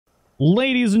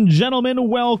Ladies and gentlemen,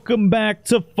 welcome back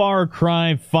to Far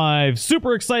Cry 5.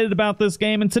 Super excited about this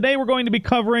game, and today we're going to be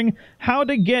covering how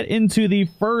to get into the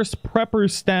first prepper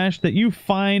stash that you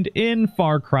find in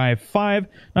Far Cry 5.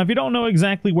 Now, if you don't know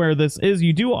exactly where this is,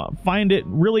 you do find it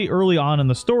really early on in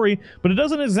the story, but it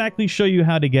doesn't exactly show you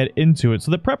how to get into it. So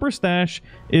the prepper stash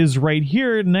is right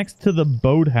here next to the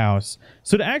boathouse.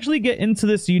 So to actually get into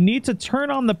this, you need to turn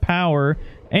on the power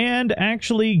and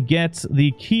actually get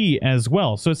the key as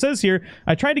well. So it says here,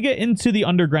 I tried to get into the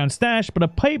underground stash, but a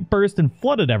pipe burst and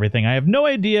flooded everything. I have no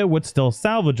idea what's still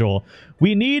salvageable.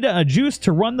 We need a juice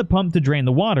to run the pump to drain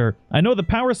the water. I know the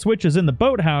power switch is in the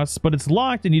boathouse, but it's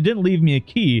locked and you didn't leave me a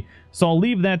key, so I'll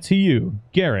leave that to you,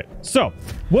 Garrett. So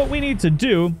what we need to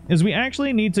do is we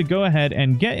actually need to go ahead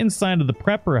and get inside of the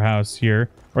prepper house here,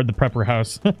 or the prepper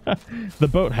house, the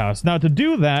boathouse. Now to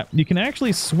do that, you can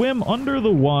actually swim under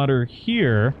the water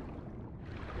here,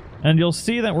 and you'll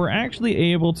see that we're actually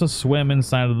able to swim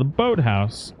inside of the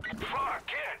boathouse.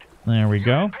 There we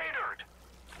go.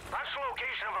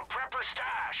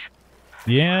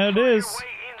 Yeah, it is.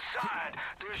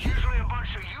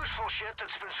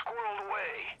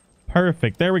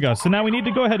 Perfect. There we go. So now we need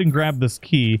to go ahead and grab this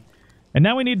key. And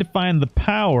now we need to find the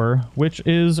power, which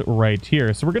is right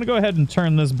here. So we're going to go ahead and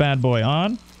turn this bad boy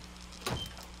on.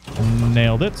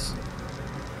 Nailed it.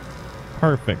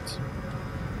 Perfect.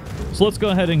 So let's go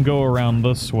ahead and go around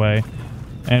this way.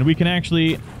 And we can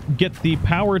actually get the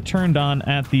power turned on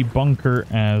at the bunker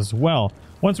as well.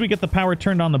 Once we get the power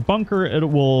turned on the bunker, it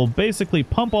will basically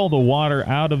pump all the water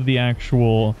out of the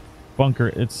actual bunker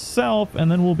itself,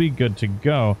 and then we'll be good to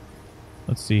go.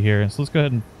 Let's see here. So let's go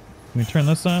ahead and can we turn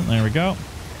this on? There we go.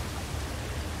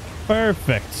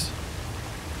 Perfect.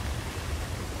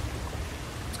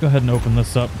 Let's go ahead and open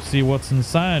this up and see what's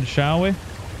inside, shall we?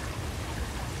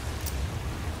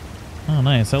 Oh,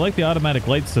 nice. I like the automatic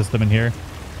light system in here.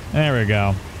 There we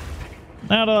go.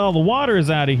 Now that all the water is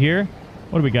out of here,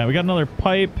 what do we got? We got another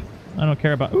pipe. I don't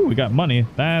care about... Ooh, we got money.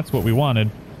 That's what we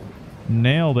wanted.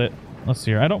 Nailed it. Let's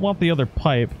see here. I don't want the other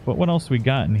pipe, but what else we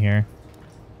got in here?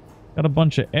 Got a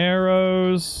bunch of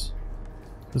arrows.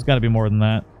 There's got to be more than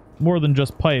that. More than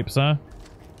just pipes, huh?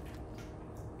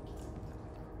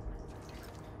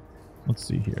 Let's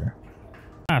see here.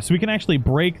 Ah, so we can actually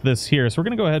break this here. So we're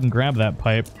going to go ahead and grab that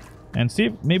pipe and see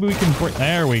if maybe we can break...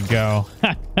 There we go.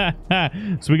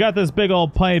 So we got this big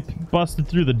old pipe busted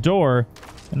through the door.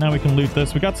 And now we can loot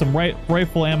this. We got some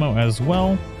rifle ammo as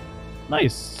well.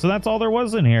 Nice. So that's all there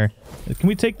was in here. Can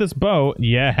we take this bow?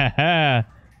 Yeah.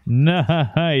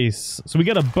 Nice. So we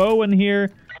got a bow in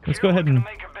here. Let's go ahead and...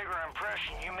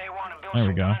 There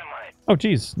we go. Oh,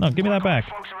 geez. No, give me that back.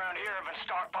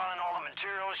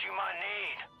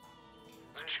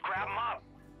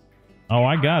 Oh,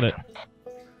 I got it.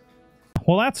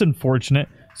 Well, that's unfortunate.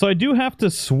 So I do have to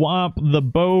swap the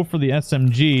bow for the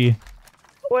SMG,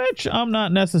 which I'm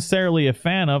not necessarily a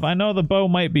fan of. I know the bow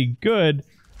might be good,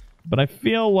 but I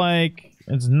feel like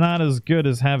it's not as good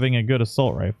as having a good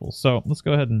assault rifle. So let's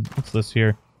go ahead and... What's this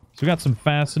here? So we got some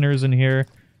fasteners in here.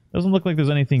 Doesn't look like there's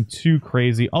anything too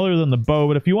crazy other than the bow,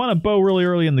 but if you want a bow really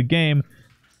early in the game...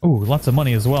 Ooh, lots of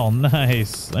money as well.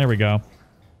 Nice. There we go.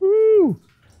 Woo!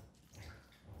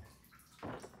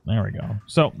 There we go.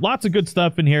 So, lots of good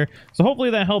stuff in here. So, hopefully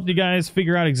that helped you guys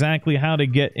figure out exactly how to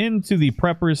get into the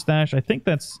prepper stash. I think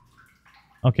that's...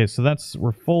 Okay, so that's...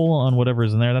 We're full on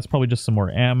whatever's in there. That's probably just some more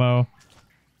ammo. All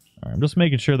right, I'm just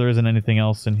making sure there isn't anything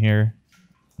else in here.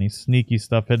 Any sneaky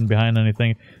stuff hidden behind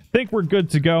anything. Think we're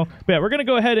good to go. But yeah, we're going to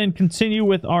go ahead and continue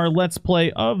with our Let's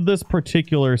Play of this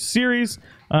particular series.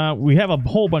 We have a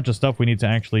whole bunch of stuff we need to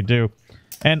actually do.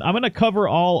 And I'm going to cover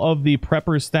all of the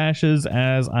prepper stashes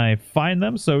as I find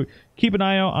them. So keep an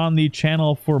eye out on the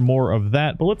channel for more of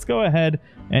that. But let's go ahead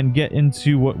and get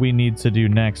into what we need to do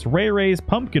next. Ray's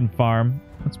pumpkin farm.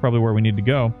 That's probably where we need to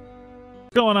go.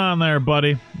 What's going on there,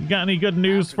 buddy? You got any good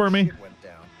news for me?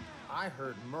 I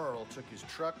heard Merle took his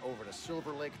truck over to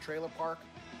Silver Lake Trailer Park.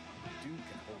 The dude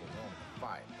can hold his own in a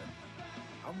fight,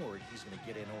 but I'm worried he's going to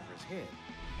get in over his head.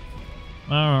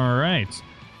 All right.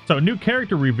 So, new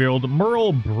character revealed,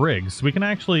 Merle Briggs. We can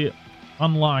actually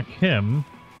unlock him.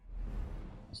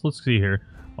 So let's see here.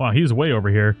 Wow, he's way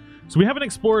over here. So we haven't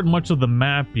explored much of the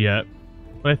map yet,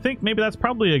 but I think maybe that's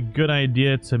probably a good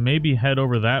idea to maybe head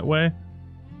over that way.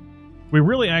 We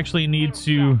really actually need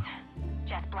to...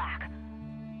 Just Black.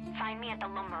 Find me at the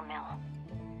lumber mill.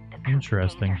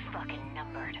 Interesting.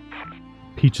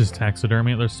 Peach's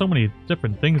taxidermy. There's so many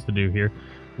different things to do here.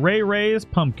 Ray's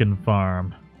pumpkin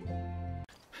farm.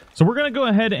 So we're going to go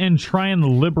ahead and try and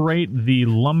liberate the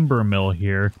lumber mill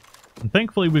here. And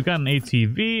thankfully we've got an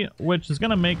ATV, which is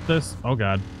going to make this... Oh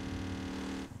god.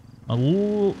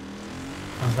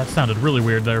 Oh, that sounded really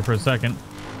weird there for a second.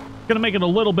 Gonna make it a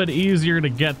little bit easier to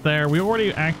get there. We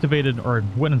already activated or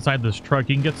went inside this truck.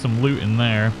 You can get some loot in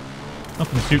there.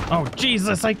 Nothing to shoot. Oh,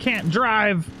 Jesus, I can't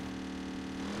drive.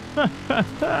 All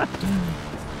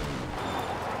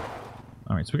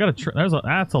right, so we got a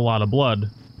that's a lot of blood.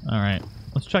 All right,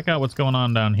 let's check out what's going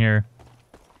on down here.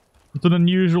 It's an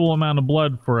unusual amount of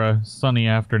blood for a sunny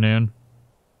afternoon.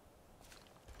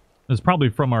 It's probably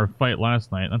from our fight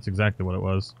last night. That's exactly what it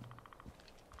was.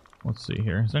 Let's see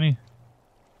here. Is there any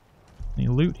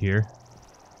loot here?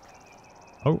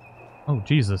 Oh,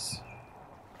 Jesus.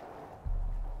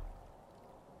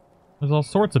 There's all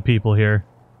sorts of people here.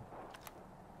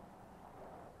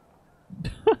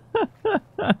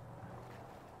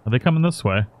 Are they coming this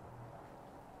way?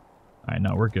 Alright,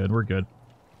 no, we're good, we're good.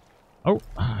 Oh,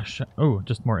 shit. Oh,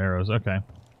 just more arrows, okay.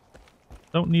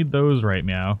 Don't need those right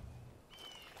meow.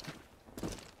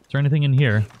 Is there anything in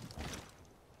here?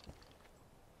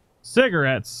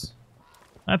 Cigarettes.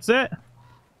 That's it.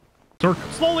 So we're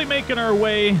slowly making our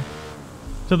way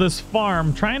to this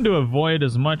farm, trying to avoid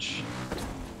as much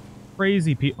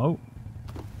crazy people. Oh,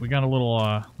 we got a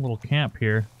little camp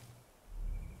here.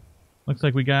 Looks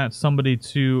like we got somebody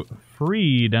to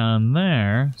free down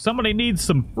there. Somebody needs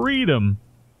some freedom.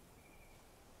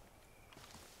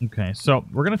 Okay, so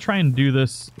we're gonna try and do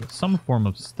this with some form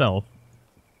of stealth.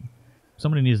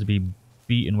 Somebody needs to be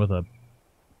beaten with a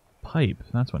pipe.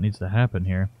 That's what needs to happen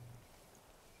here.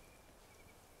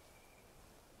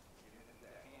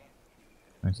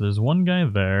 Alright, so there's one guy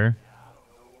there.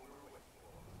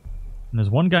 And there's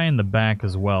one guy in the back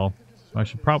as well. So I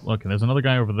should probably... Okay, there's another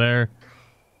guy over there. Is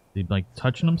he, like,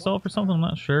 touching himself or something? I'm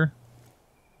not sure.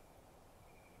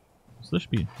 So this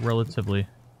should be relatively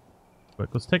quick.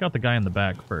 Let's take out the guy in the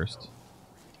back first.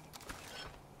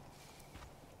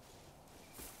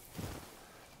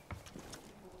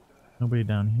 Nobody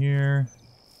down here.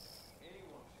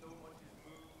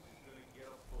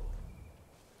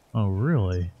 Oh,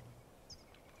 really?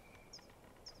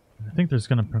 I think there's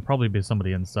gonna probably be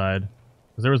somebody inside.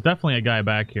 Because there was definitely a guy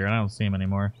back here, and I don't see him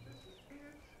anymore.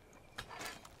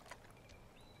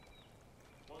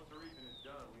 Once the reason is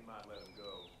done, we might let him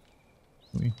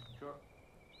go. Sure.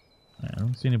 I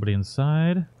don't see anybody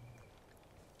inside.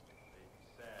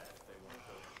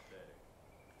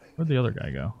 Where'd the other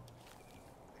guy go?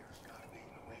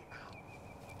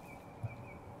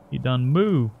 He done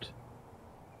moved.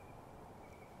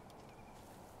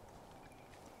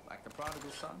 Like the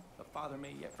prodigal son, the father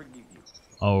may yet forgive you.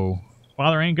 Oh,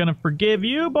 father ain't gonna forgive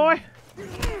you, boy. You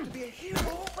have to be a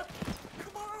hero, but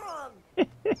come on.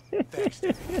 Thanks,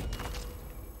 Steve.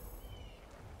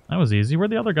 That was easy.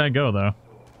 Where'd the other guy go, though?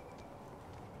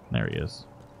 There he is.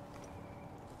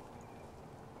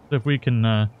 If we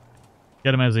can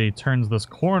get him as he turns this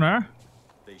corner.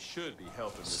 They should be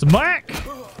helping. Smack!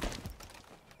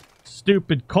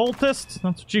 Stupid cultist.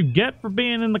 That's what you get for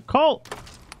being in the cult.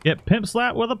 Get pimp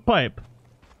slapped with a pipe.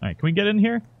 Alright, can we get in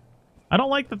here? I don't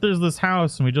like that there's this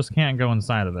house and we just can't go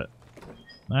inside of it.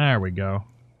 There we go.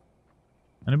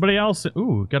 Anybody else?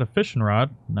 Ooh, got a fishing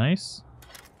rod. Nice.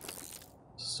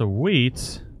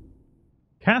 Sweet.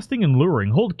 Casting and luring.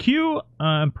 Hold Q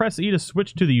and press E to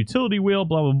switch to the utility wheel,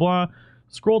 blah, blah, blah.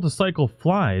 Scroll to cycle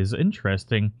flies.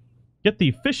 Interesting. Get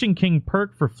the Fishing King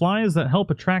perk for flies that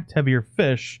help attract heavier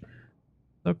fish.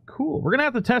 So cool. We're going to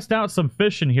have to test out some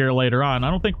fish in here later on. I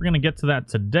don't think we're going to get to that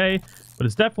today, but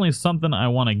it's definitely something I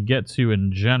want to get to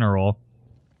in general.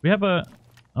 We have a...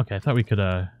 Okay, I thought we could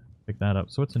pick that up.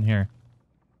 So what's in here?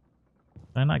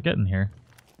 Did I not get in here?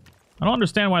 I don't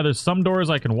understand why there's some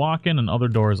doors I can walk in and other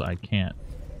doors I can't.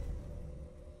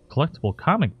 Collectible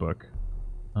comic book.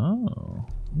 Oh,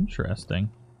 interesting.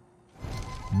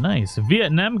 Nice.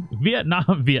 Vietnam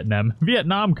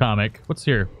comic. What's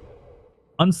here?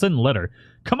 Unsent letter.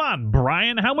 Come on,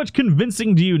 Brian. How much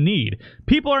convincing do you need?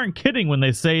 People aren't kidding when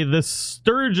they say this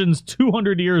sturgeon's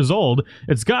 200 years old.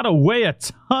 It's gotta weigh a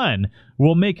ton.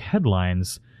 We'll make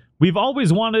headlines. We've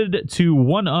always wanted to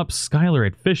one-up Skylar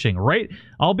at fishing, right?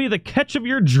 I'll be the catch of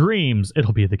your dreams.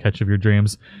 It'll be the catch of your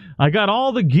dreams. I got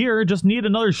all the gear. Just need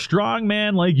another strong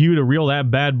man like you to reel that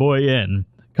bad boy in.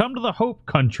 Come to the Hope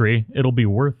Country. It'll be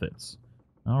worth it.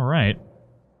 All right.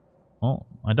 Well,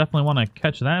 I definitely want to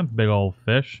catch that big old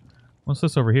fish. What's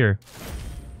this over here?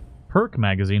 Perk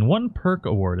magazine. 1 perk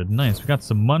awarded. Nice. We got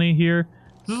some money here.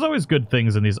 There's always good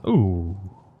things in these. Ooh.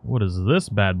 What is this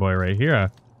bad boy right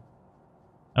here?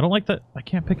 I don't like that. I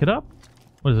can't pick it up.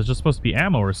 What is it? Just supposed to be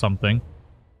ammo or something?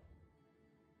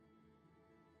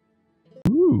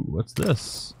 Ooh. What's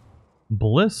this?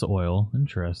 Bliss oil.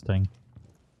 Interesting.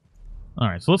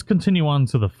 Alright, so let's continue on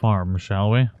to the farm,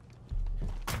 shall we?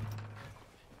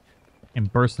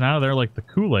 And bursting out of there like the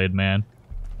Kool-Aid man.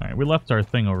 Alright, we left our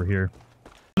thing over here.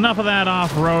 Enough of that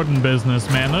off-roading business,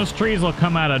 man. Those trees will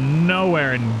come out of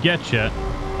nowhere and get you.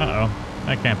 Uh-oh.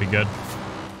 That can't be good.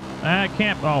 That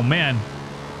can't... Oh, man.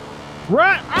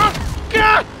 Right! Oh,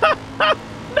 God! No!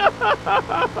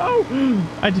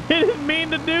 I didn't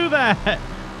mean to do that.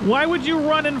 Why would you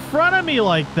run in front of me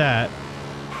like that?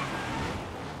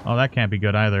 Oh, that can't be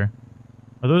good either.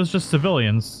 Are those just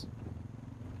civilians?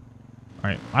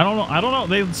 Alright, I don't know.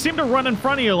 They seem to run in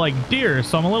front of you like deer,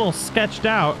 so I'm a little sketched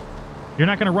out. You're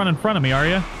not gonna run in front of me, are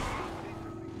you?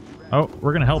 Oh,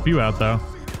 we're gonna help you out, though.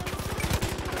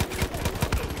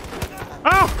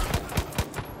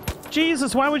 Oh!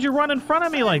 Jesus, why would you run in front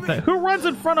of me like that? Who runs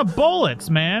in front of bullets,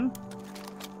 man?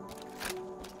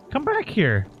 Come back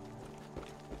here.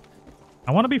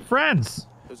 I want to be friends.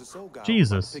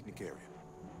 Jesus. I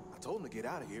told him to get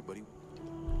out of here, but he...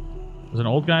 There's an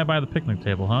old guy by the picnic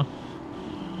table, huh?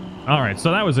 Alright,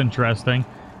 so that was interesting.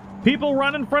 People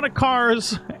run in front of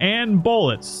cars and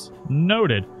bullets.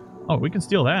 Noted. Oh, we can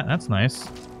steal that. That's nice.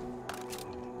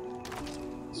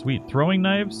 Sweet. Throwing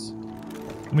knives.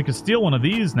 And we can steal one of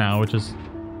these now, which is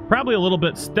probably a little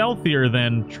bit stealthier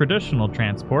than traditional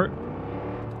transport.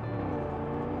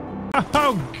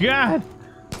 Oh, God!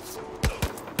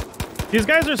 These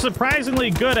guys are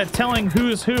surprisingly good at telling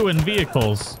who's who in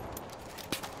vehicles.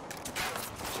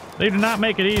 They do not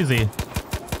make it easy.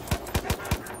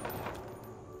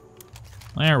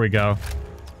 There we go.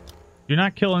 Do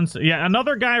not kill... Yeah,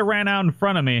 another guy ran out in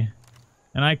front of me,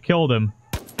 and I killed him.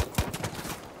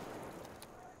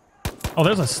 Oh,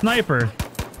 there's a sniper.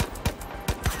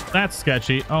 That's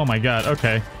sketchy. Oh my god,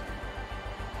 okay.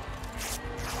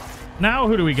 Now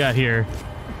who do we got here?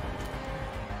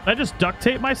 Did I just duct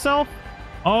tape myself?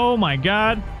 Oh my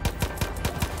god.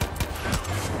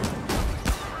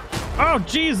 Oh,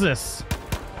 Jesus!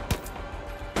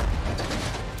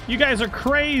 You guys are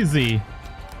crazy!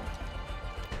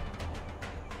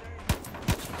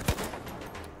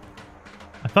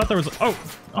 I thought there was... Oh!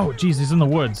 Oh, jeez, he's in the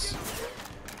woods.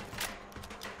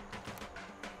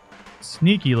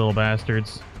 Sneaky little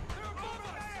bastards.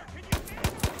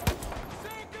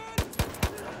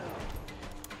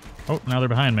 Oh, now they're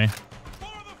behind me.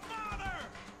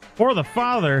 For the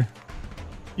father!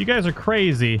 You guys are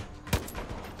crazy.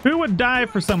 Who would die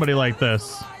for somebody like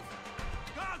this?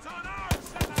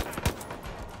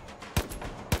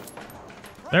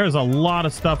 There's a lot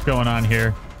of stuff going on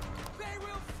here.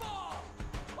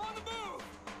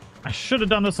 I should have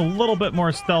done this a little bit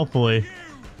more stealthily.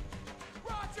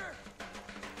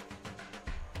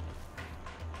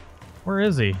 Where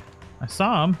is he? I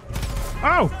saw him.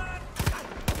 Oh!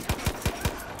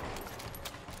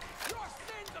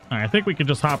 Alright, I think we can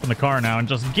just hop in the car now and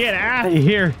just get out of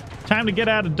here. Time to get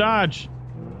out of Dodge.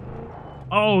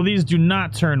 Oh, these do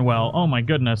not turn well. Oh my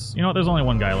goodness. You know what? There's only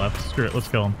one guy left. Screw it. Let's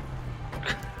kill him.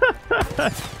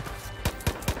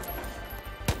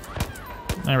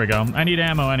 There we go. I need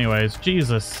ammo anyways.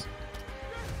 Jesus.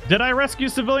 Did I rescue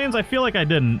civilians? I feel like I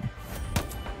didn't.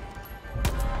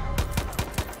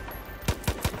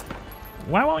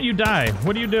 Why won't you die?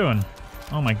 What are you doing?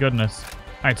 Oh my goodness.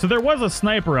 Alright, so there was a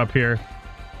sniper up here.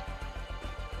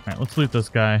 Alright, let's loot this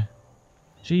guy.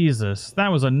 Jesus, that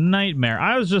was a nightmare.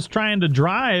 I was just trying to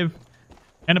drive,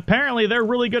 and apparently they're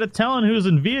really good at telling who's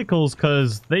in vehicles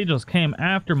because they just came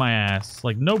after my ass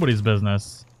like nobody's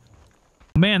business.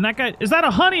 Man, that guy... Is that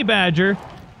a honey badger?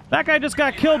 That guy just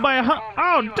got killed by a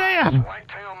Oh, damn!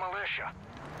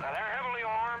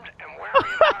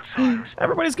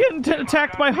 Everybody's getting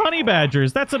attacked by honey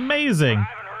badgers. That's amazing.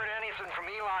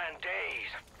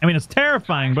 I mean, it's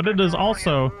terrifying, but it is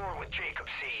also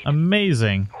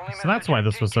amazing. So that's why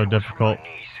this was so difficult.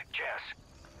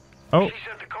 Oh.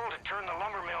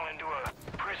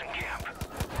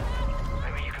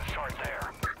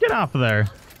 Get off of there.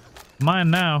 Mine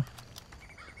now.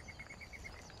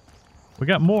 We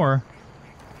got more.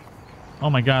 Oh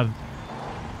my god.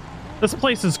 This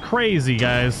place is crazy,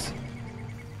 guys.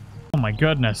 Oh my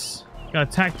goodness. Got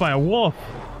attacked by a wolf.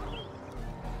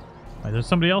 Wait, there's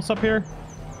somebody else up here?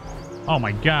 Oh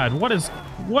my god. What is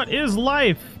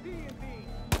life?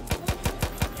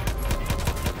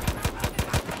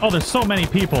 Oh, there's so many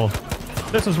people.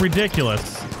 This is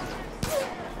ridiculous.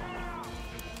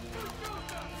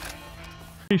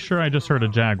 Pretty sure I just heard a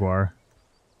jaguar.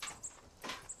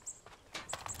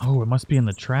 Oh, it must be in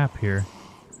the trap here.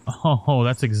 Oh,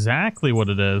 that's exactly what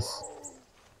it is.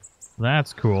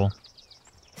 That's cool.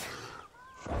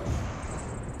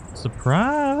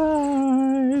 Surprise!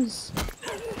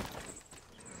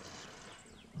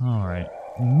 Alright.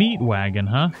 Meat wagon,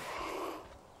 huh?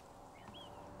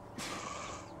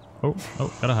 Oh,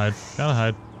 gotta hide. Gotta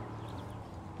hide.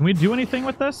 Can we do anything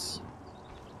with this?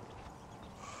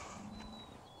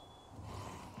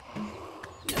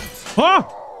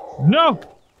 Oh! No!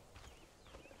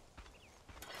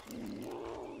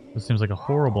 This seems like a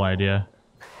horrible idea.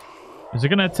 Is it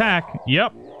gonna attack?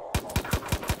 Yep.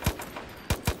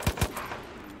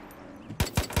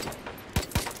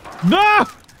 No!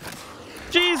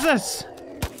 Jesus!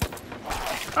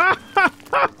 No!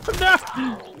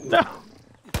 No!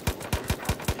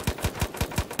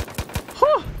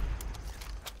 Whew.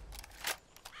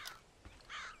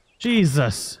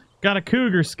 Jesus. Got a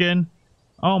cougar skin.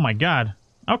 Oh my god.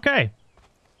 Okay.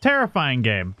 Terrifying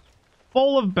game.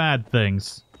 Full of bad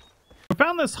things. We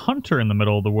found this hunter in the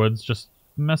middle of the woods just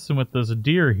messing with this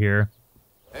deer here.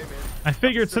 Hey, man. I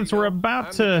figured since we're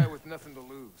about to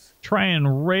try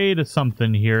and raid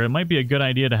something here, it might be a good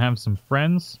idea to have some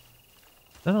friends.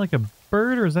 Is that like a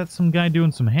bird, or is that some guy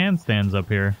doing some handstands up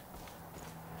here?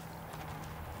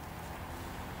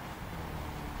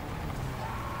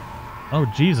 Oh,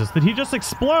 Jesus. Did he just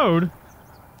explode?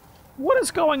 What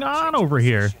is going on over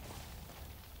here?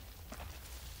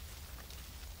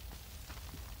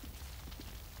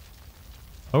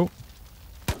 Oh.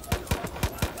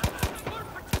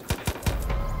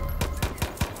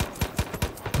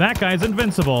 That guy's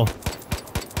invincible.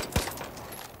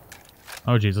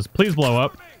 Oh, Jesus. Please blow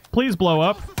up. Please blow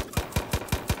up.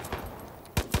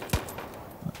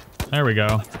 There we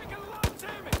go.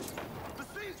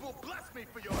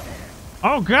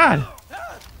 Oh, God.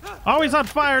 Oh, he's on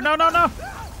fire. No, no, no.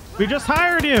 We just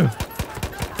hired you.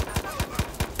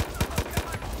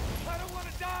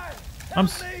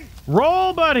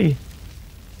 Roll, buddy.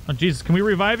 Oh, Jesus. Can we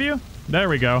revive you? There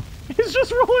we go. He's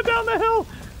just rolling down the hill.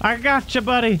 I got you,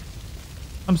 buddy.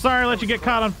 I'm sorry I let you get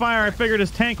caught on fire. I figured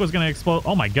his tank was going to explode.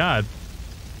 Oh, my God.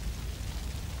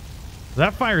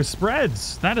 That fire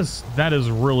spreads. That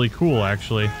is really cool,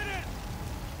 actually.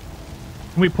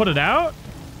 Can we put it out?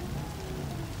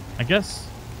 I guess.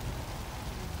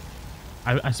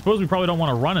 I suppose we probably don't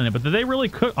want to run in it, but did they really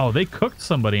cook? Oh, they cooked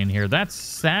somebody in here. That's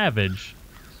savage.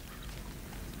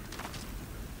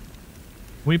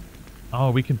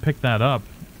 Oh, we can pick that up.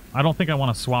 I don't think I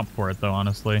want to swap for it, though,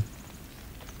 honestly.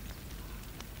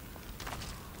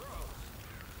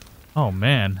 Oh,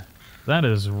 man. That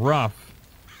is rough.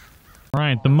 All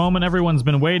right, the moment everyone's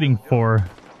been waiting for.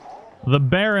 The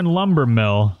barren lumber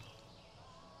mill.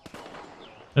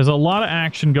 There's a lot of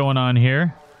action going on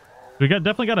here. We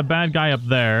definitely got a bad guy up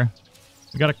there.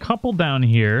 We got a couple down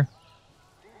here.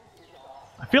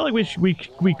 I feel like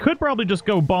we could probably just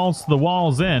go balls to the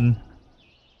walls in.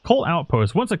 Cult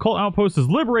Outpost. Once a cult outpost is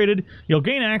liberated, you'll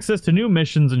gain access to new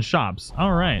missions and shops.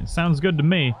 Alright, sounds good to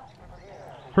me.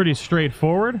 Pretty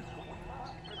straightforward.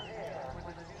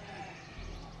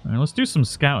 Alright, let's do some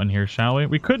scouting here, shall we?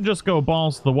 We could just go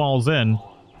balls to the walls in,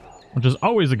 which is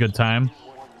always a good time.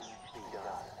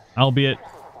 Albeit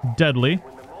deadly.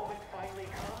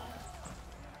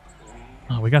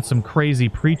 Oh, we got some crazy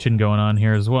preaching going on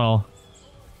here as well.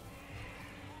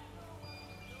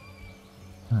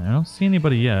 I don't see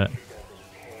anybody yet. Is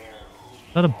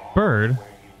that a bird?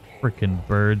 Frickin'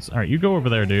 birds. Alright, you go over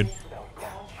there, dude.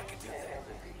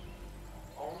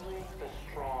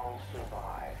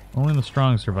 Only the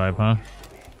strong survive, huh?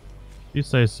 You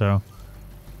say so.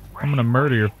 I'm gonna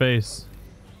murder your face.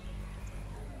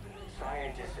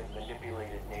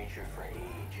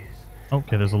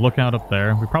 Okay, there's a lookout up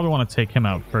there. We probably want to take him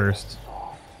out first.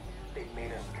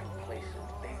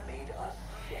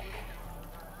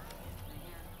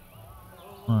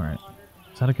 Alright.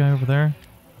 Is that a guy over there?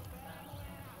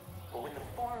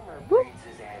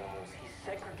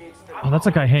 Oh, that's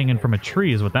a guy hanging from a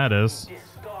tree is what that is.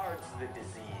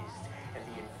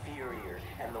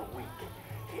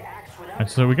 Right,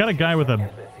 so we got a guy with a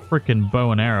frickin'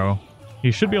 bow and arrow.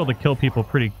 He should be able to kill people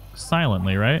pretty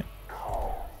silently, right?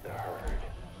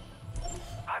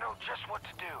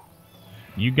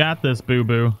 You got this,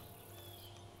 boo-boo.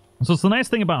 So it's the nice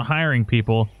thing about hiring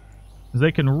people is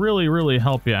they can really, really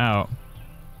help you out.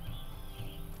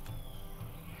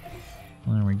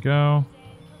 There we go.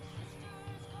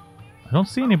 I don't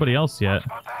see anybody else yet.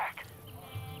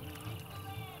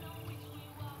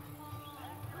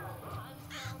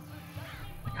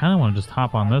 I kind of want to just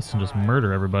hop on this and just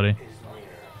murder everybody.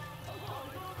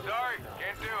 Sorry,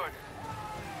 can't do it.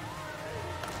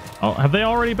 Oh, have they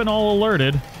already been all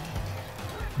alerted?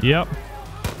 Yep.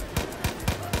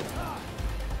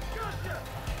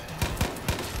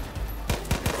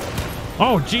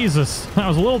 Oh, Jesus. I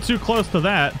was a little too close to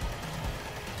that.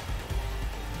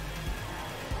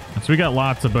 So we got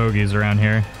lots of bogeys around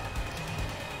here.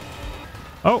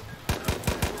 Oh.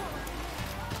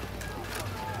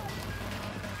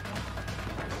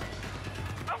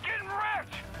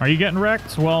 Are you getting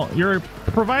wrecked? Well, you're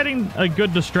providing a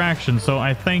good distraction, so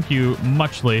I thank you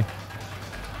muchly.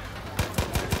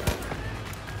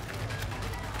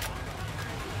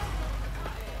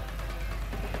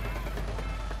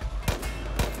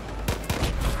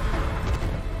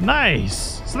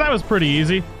 Nice! So that was pretty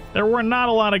easy. There were not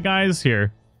a lot of guys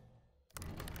here.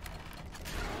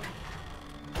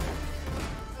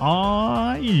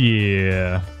 Aw,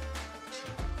 yeah.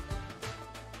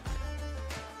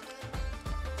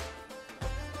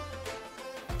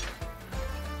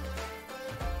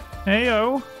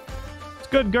 Heyo. It's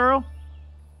good, girl.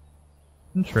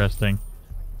 Interesting.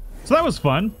 So that was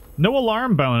fun. No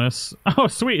alarm bonus. Oh,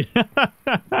 sweet.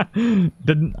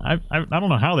 Didn't I don't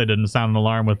know how they didn't sound an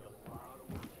alarm with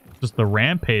just the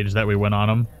rampage that we went on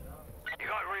them. You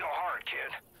got real hard,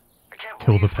 kid. I can't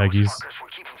Kill the believe Peggies. those fuckers were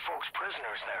keeping folks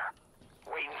prisoners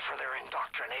there, waiting for their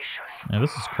indoctrination. Yeah,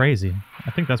 this is crazy.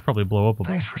 I think that's probably blow upable.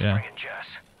 Thanks for Yeah. bringing Jess.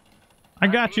 I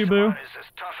got you, boo. Is as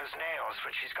tough as nails,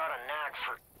 but she's got a knack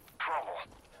for trouble.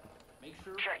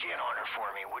 Check in on her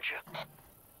for me, would you?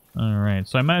 Alright,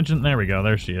 so I imagine... There we go.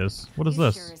 There she is. What is You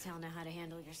this? sure as hell know how to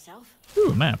handle yourself.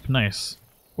 Ooh, map. Nice.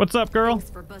 What's up, girl? Thanks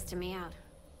for busting me out.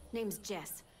 Name's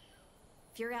Jess.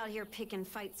 If you're out here picking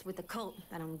fights with the cult,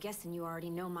 then I'm guessing you already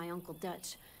know my Uncle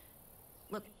Dutch.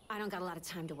 Look, I don't got a lot of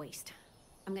time to waste.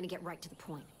 I'm gonna get right to the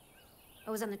point. I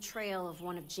was on the trail of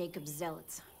one of Jacob's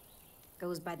zealots.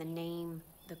 Goes by the name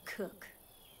The Cook.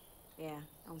 Yeah,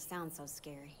 don't sound so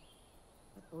scary.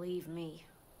 But believe me,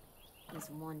 he's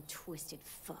one twisted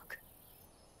fuck.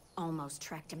 Almost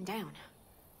tracked him down,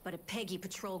 but a Peggy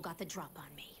patrol got the drop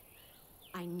on me.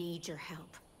 I need your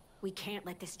help. We can't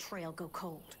let this trail go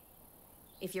cold.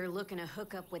 If you're looking to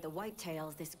hook up with the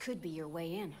Whitetails, this could be your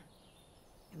way in.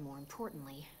 And more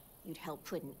importantly, you'd help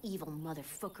put an evil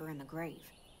motherfucker in the grave.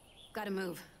 Gotta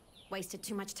move. Wasted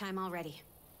too much time already.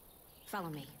 Follow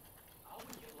me.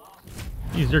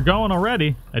 Jeez, you're going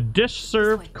already. A dish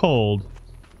served cold.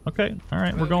 Okay,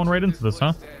 alright, we're going right into this,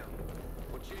 huh?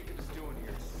 What Jacob is doing here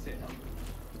is sick.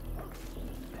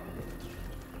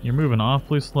 You're moving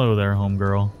awfully slow there,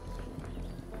 homegirl.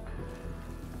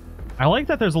 I like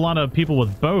that there's a lot of people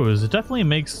with bows. It definitely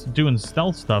makes doing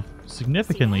stealth stuff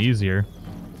significantly easier.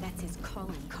 That's his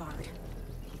calling card.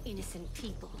 Innocent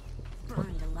people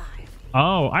burned alive.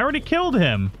 Oh, I already killed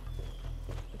him.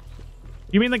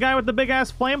 You mean the guy with the big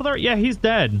ass flamethrower? Yeah, he's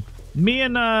dead. Me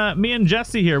and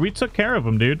Jesse here, we took care of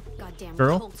him, dude. Goddamn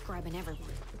Girl. cult's grabbing everyone.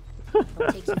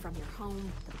 They'll take you from your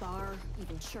home, the bar,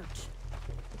 even church.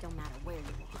 It don't matter where you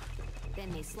are. Then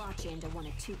they slot you into one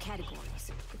of two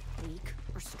categories: weak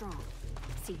or strong.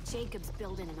 See, Jacob's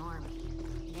building an army,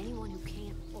 and anyone who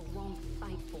can't or won't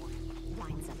fight for him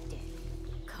winds up dead.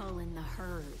 Culling the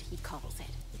herd, he calls it.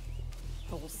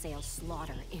 Wholesale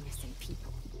slaughter innocent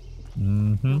people.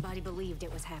 Nobody believed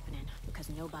it was happening because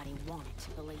nobody wanted to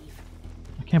believe.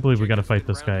 I can't believe we gotta fight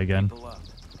this guy again. People up,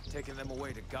 taking them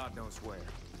away to God knows where.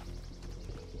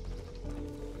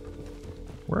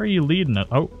 Where are you leading us?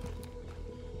 Oh,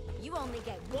 You only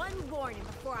get one warning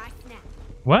before I snap.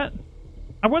 what?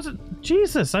 I wasn't...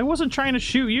 Jesus, I wasn't trying to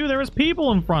shoot you. There was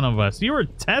people in front of us. You were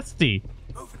testy.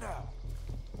 Move now.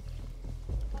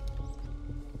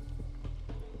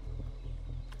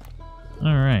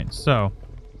 Alright, so...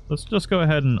 let's just go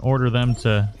ahead and order them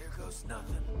to Here goes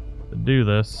nothing. do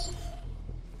this.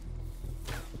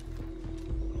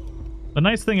 The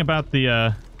nice thing about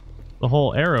the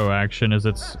whole arrow action is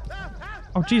it's...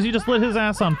 Oh, geez, you just lit his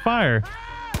ass on fire.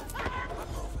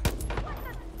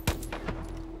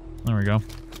 There we go.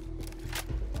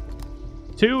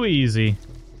 Too easy.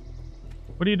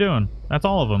 What are you doing? That's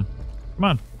all of them. Come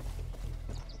on.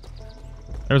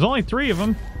 There's only 3 of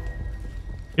them.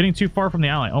 Getting too far from the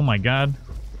ally. Oh my god.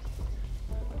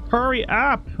 Hurry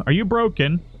up! Are you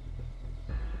broken?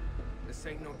 This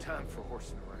ain't no time for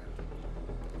horsing around.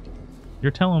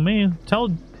 You're telling me.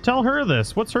 Tell her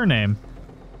this. What's her name?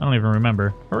 I don't even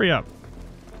remember. Hurry up.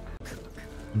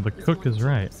 The cook is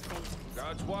right.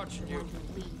 God's watching you.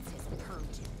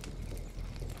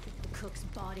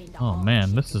 Oh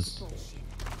man, this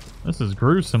is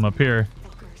gruesome up here.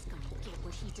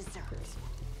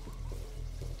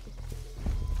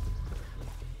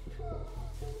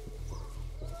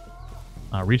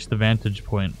 Reach the vantage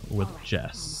point with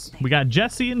Jess. We got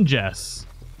Jesse and Jess.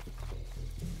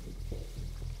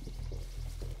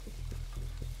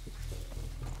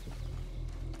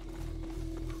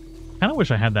 Kinda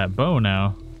wish I had that bow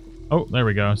now. Oh, there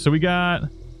we go. So we got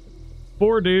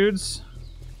 4 dudes.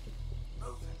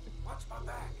 Watch my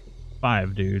back.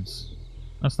 5 dudes.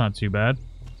 That's not too bad.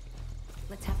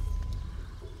 Let's have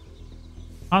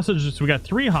Hostages. We got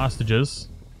 3 hostages.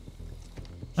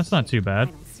 That's not too I bad.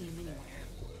 don't see him anywhere.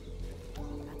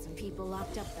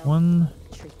 locked up though. One.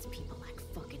 Treats people like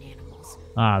fucking animals.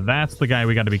 Ah, that's the guy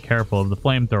we got to be careful of. The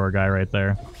flamethrower guy right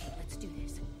there. Okay, let's do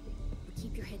this.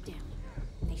 Keep your head down.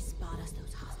 If they spot us,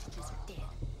 those hostages are dead.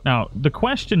 Now, the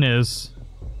question is,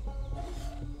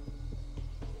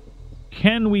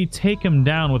 can we take him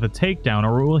down with a takedown,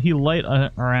 or will he light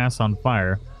our ass on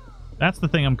fire? That's the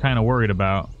thing I'm kind of worried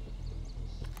about.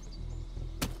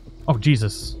 Oh,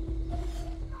 Jesus.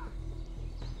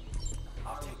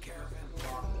 I'll take care of him.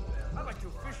 I'd like to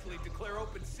officially declare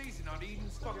open season on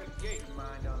Eden's fucking gate.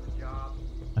 Mind on the job.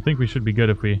 I think we should be good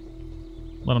if we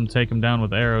let him take him down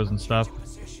with arrows and stuff.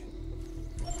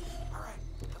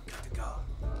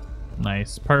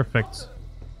 Nice. Perfect.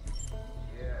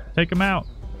 Take him out.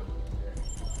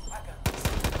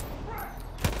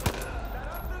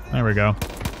 There we go.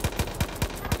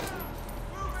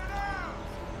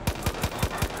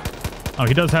 Oh,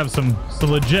 he does have some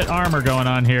legit armor going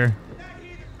on here.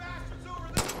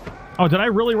 Oh, did I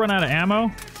really run out of ammo?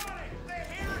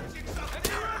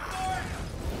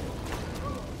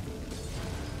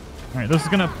 Alright, this is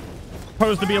gonna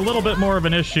pose to be a little bit more of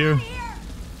an issue.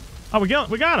 Oh, we got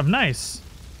him. Nice.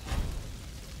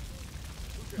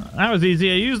 That was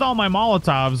easy. I used all my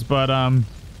Molotovs, but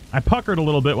I puckered a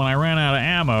little bit when I ran out of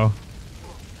ammo.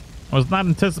 I was not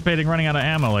anticipating running out of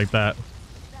ammo like that.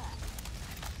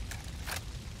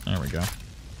 There we go.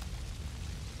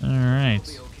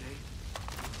 Alright.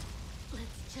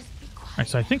 Alright,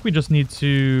 so I think we just need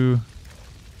to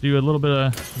do a little bit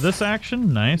of this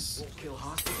action. Nice.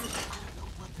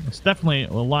 It's definitely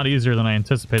a lot easier than I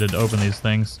anticipated to open these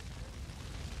things.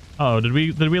 Oh, did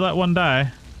we let one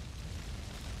die?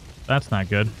 That's not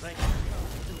good.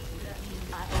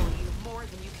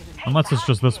 Unless it's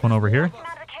just this one over here.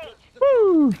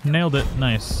 Woo! Nailed it.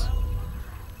 Nice.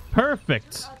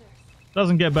 Perfect.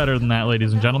 Doesn't get better than that,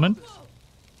 ladies and gentlemen.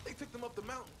 They took them up the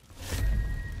mountain.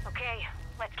 Okay,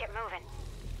 let's get moving.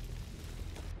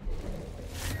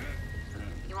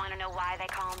 You want to know why they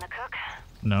call him the cook?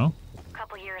 No. A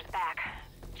couple years back,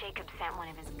 Jacob sent one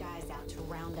of his guys out to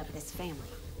round up this family.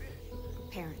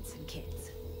 Parents and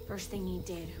kids. First thing he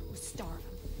did was starve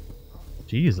them.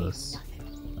 Jesus.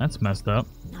 That's messed up.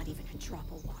 Not even a drop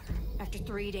of water. After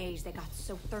 3 days, they got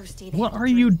so thirsty. They What had to are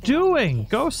you drink their own doing?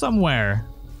 piss. Go somewhere.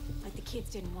 Like the kids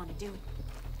didn't want to do it.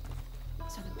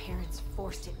 So the parents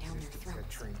forced it down their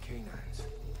throats. Trained canines.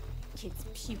 Kids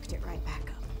puked it right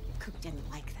back up. Cook didn't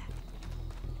like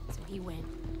that. So he went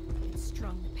and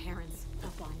strung the parents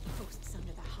up on posts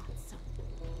under the hot sun.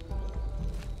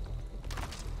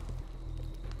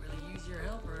 Really use your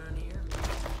help around here.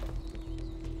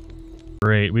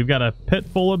 Great. We've got a pit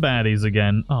full of baddies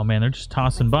again. Oh, man. They're just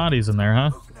tossing bodies in there,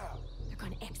 huh? They're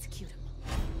going to execute him.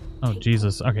 Oh,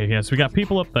 Jesus. Okay, yeah. So we got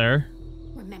people up there.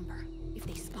 Remember, if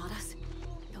they spot us,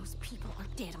 those people are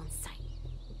dead on sight.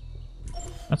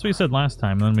 That's what you said last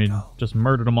time, and then we just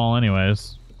murdered them all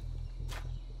anyways.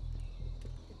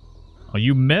 Oh,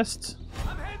 you missed?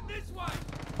 I'm heading this way.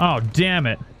 Oh, damn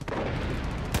it.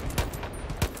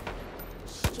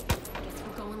 Shit, guess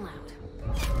we're going loud.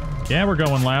 Yeah, we're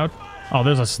going loud. Oh,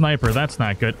 there's a sniper. That's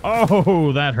not good.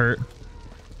 Oh, that hurt.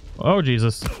 Oh,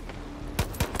 Jesus.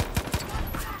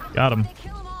 Got him.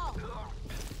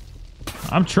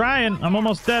 I'm trying. I'm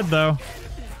almost dead, though.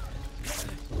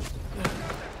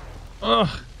 Ugh.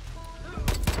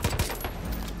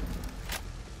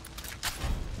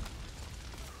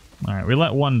 Alright, we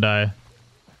let one die. I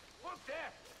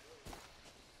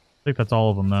think that's all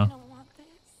of them, though.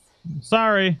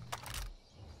 Sorry.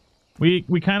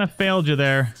 We kind of failed you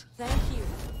there. Thank you.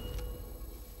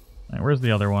 Alright, where's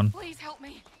the other one? Please help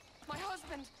me. My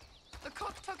husband. The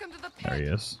cook took him to the pit. There he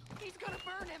is. He's gonna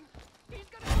burn him. He's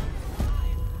gonna burn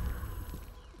him alive.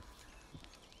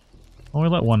 Well, we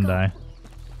let one die.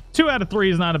 2 out of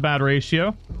 3 is not a bad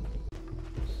ratio.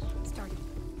 Started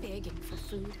begging for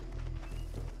food.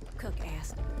 Cook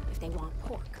asked if they want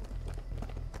pork.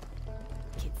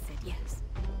 Kids said yes.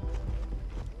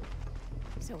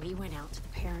 So he went out to the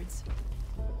parents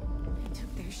and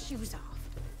took their shoes off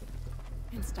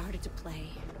and started to play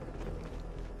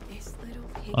this little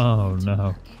piggy Oh, went to no.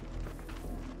 market.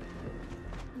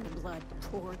 And the blood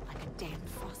poured like a damn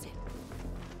faucet.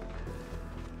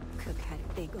 Cook had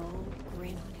a big old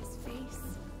grin on his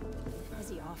face as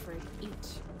he offered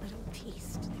each little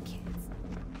piece to the kids.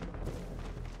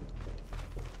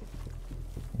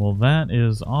 Well, that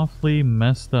is awfully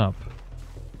messed up.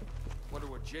 Wonder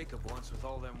what Jacob wants with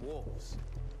all them wolves.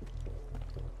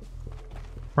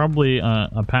 Probably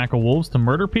a pack of wolves to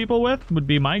murder people with would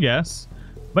be my guess.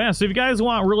 But yeah, so if you guys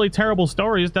want really terrible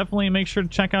stories, definitely make sure to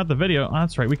check out the video. Oh,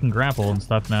 that's right, we can grapple and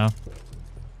stuff now,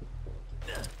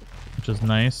 which is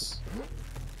nice.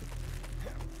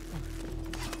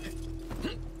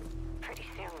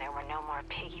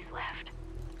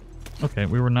 Okay,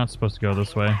 we were not supposed to go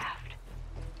this way.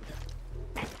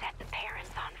 And set the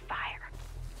parents on fire.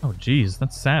 Oh, geez,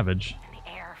 that's savage. And the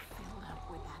air filled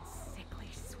up with that sickly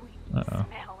sweet Uh-oh.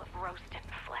 smell of roasted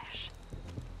flesh.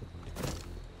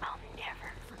 I'll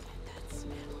never forget that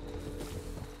smell.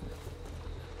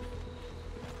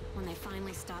 When they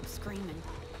finally stopped screaming,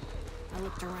 I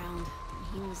looked around, and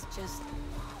he was just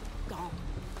gone.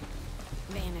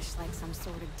 Vanished like some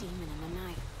sort of demon in the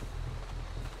night.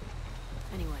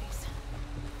 Anyways,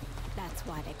 that's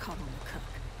why they call him the cook.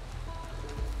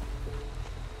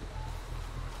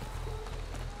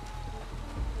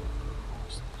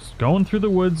 Just going through the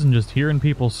woods and just hearing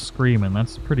people screaming.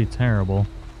 That's pretty terrible.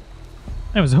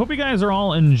 Anyways, I hope you guys are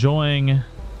all enjoying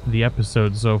the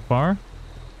episode so far.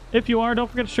 If you are, don't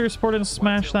forget to share your support and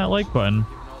smash that like button.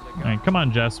 Alright, come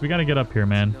on, Jess. We gotta get up here,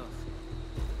 man.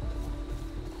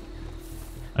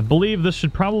 I believe this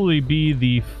should probably be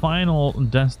the final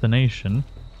destination.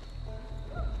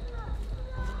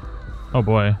 Oh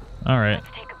boy. Alright.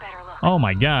 Let's take a better look. Oh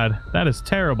my god. That is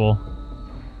terrible.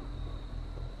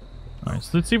 Alright,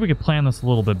 so let's see if we can plan this a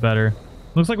little bit better.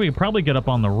 Looks like we could probably get up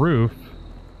on the roof.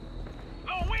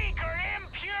 The weak are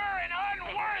impure and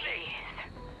unworthy.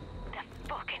 The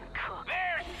fucking cook.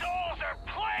 Their souls are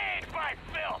plagued by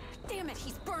filth. Damn it,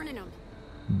 he's burning them.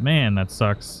 Man, that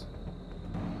sucks.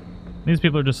 These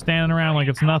people are just standing around like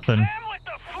it's nothing. Them with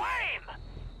the flame.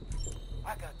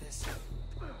 I got this.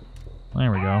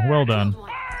 There we go. Well done. Burn with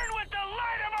the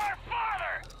light of our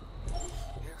Father.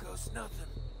 Here goes nothing.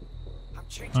 I'm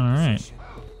changing Alright. position.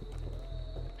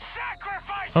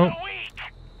 Sacrifice Oh. the weak.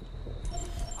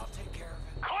 I'll take care of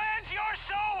it. Cleanse your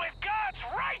soul with God's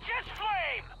righteous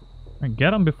flame. Alright,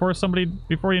 get him before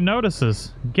before he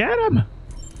notices. Get him! I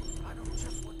know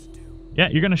just what to do. Yeah,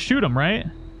 you're gonna shoot him, right?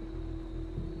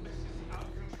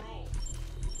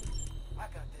 I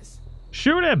got this.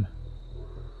 Shoot him!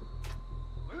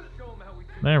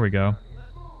 There we go.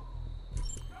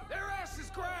 Their ass is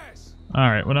grass.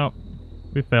 Alright, well, no.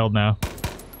 We failed now.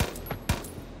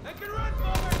 They can run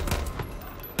for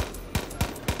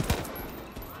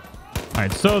it.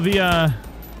 Alright, so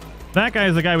that guy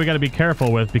is the guy we gotta be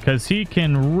careful with because he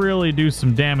can really do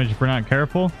some damage if we're not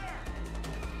careful.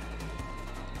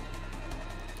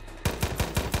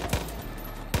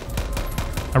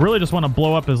 I really just want to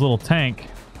blow up his little tank.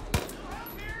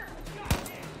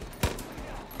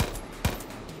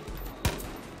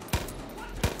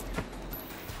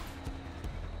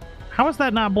 How is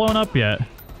that not blown up yet?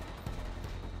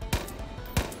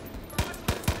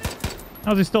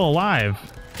 How is he still alive?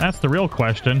 That's the real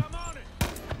question.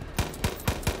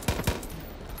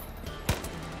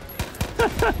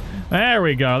 There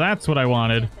we go. That's what I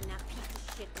wanted.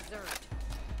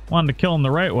 Wanted to kill him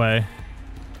the right way.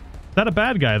 Is that a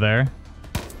bad guy there?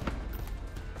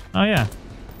 Oh, yeah.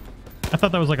 I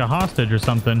thought that was like a hostage or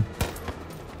something.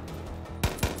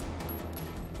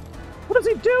 What is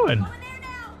he doing?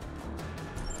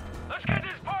 Let's get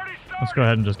this party started. Let's go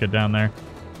ahead and just get down there.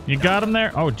 You got him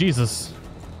there? Oh, Jesus.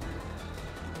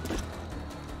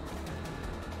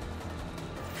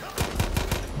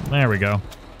 There we go.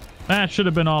 That should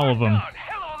have been all of them.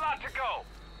 Hell of a lot to go.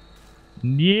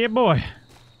 Yeah, boy.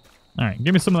 Alright,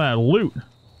 give me some of that loot.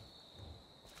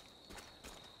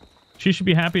 She should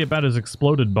be happy about his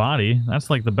exploded body. That's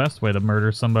like the best way to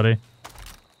murder somebody.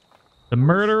 To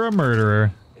murder a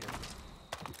murderer.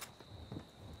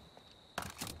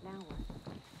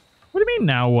 What do you mean,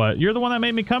 now what? You're the one that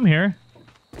made me come here.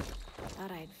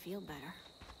 Thought I'd feel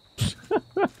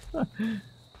better.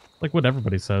 Like what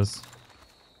everybody says.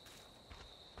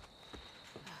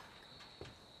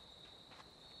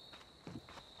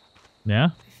 Yeah? I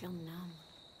feel numb.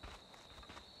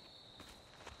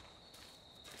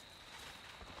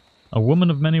 A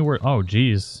woman of many words. Oh,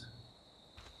 geez.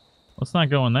 Let's not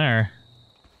go in there.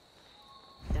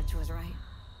 Dutch was right.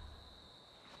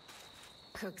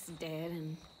 Cook's dead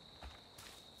and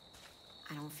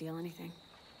I don't feel anything.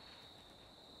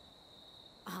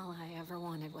 All I ever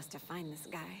wanted was to find this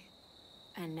guy.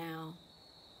 And now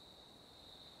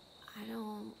I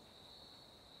don't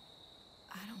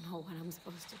know what I'm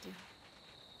supposed to do.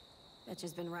 Dutch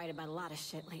has been right about a lot of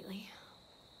shit lately.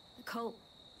 The cult,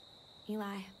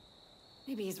 Eli,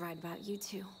 maybe he's right about you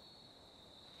too.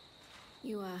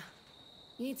 You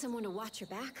need someone to watch your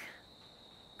back?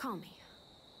 Call me.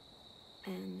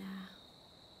 And,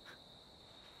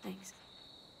 thanks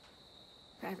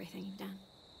for everything you've done.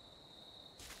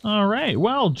 All right.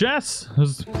 Well, Jess, it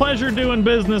was a pleasure doing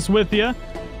business with you.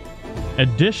 A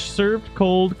dish served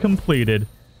cold completed.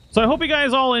 So I hope you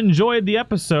guys all enjoyed the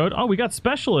episode. Oh, we got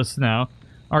specialists now.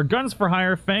 Our guns for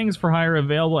hire, fangs for hire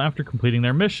available after completing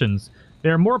their missions. They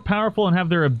are more powerful and have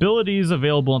their abilities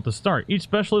available at the start. Each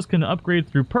specialist can upgrade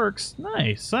through perks.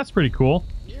 Nice. That's pretty cool.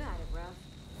 You had it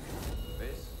rough.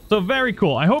 So very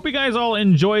cool. I hope you guys all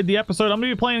enjoyed the episode. I'm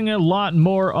going to be playing a lot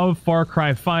more of Far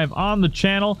Cry 5 on the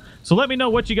channel. So let me know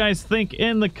what you guys think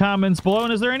in the comments below.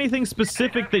 And is there anything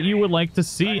specific that you would like to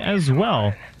see as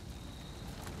well?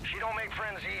 She don't make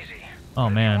friends easy. Oh,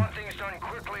 man. If you want things done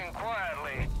quickly and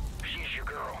quietly, she's your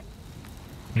girl.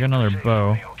 You got another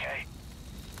bow. Okay?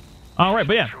 Alright,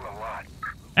 but yeah. Through a lot.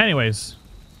 Anyways,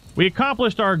 we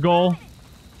accomplished our goal.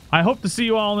 I hope to see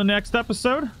you all in the next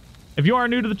episode. If you are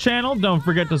new to the channel, don't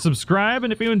forget to subscribe.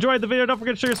 And if you enjoyed the video, don't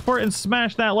forget to show your support and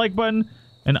smash that like button.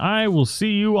 And I will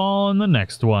see you all in the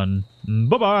next one.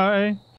 Bye-bye.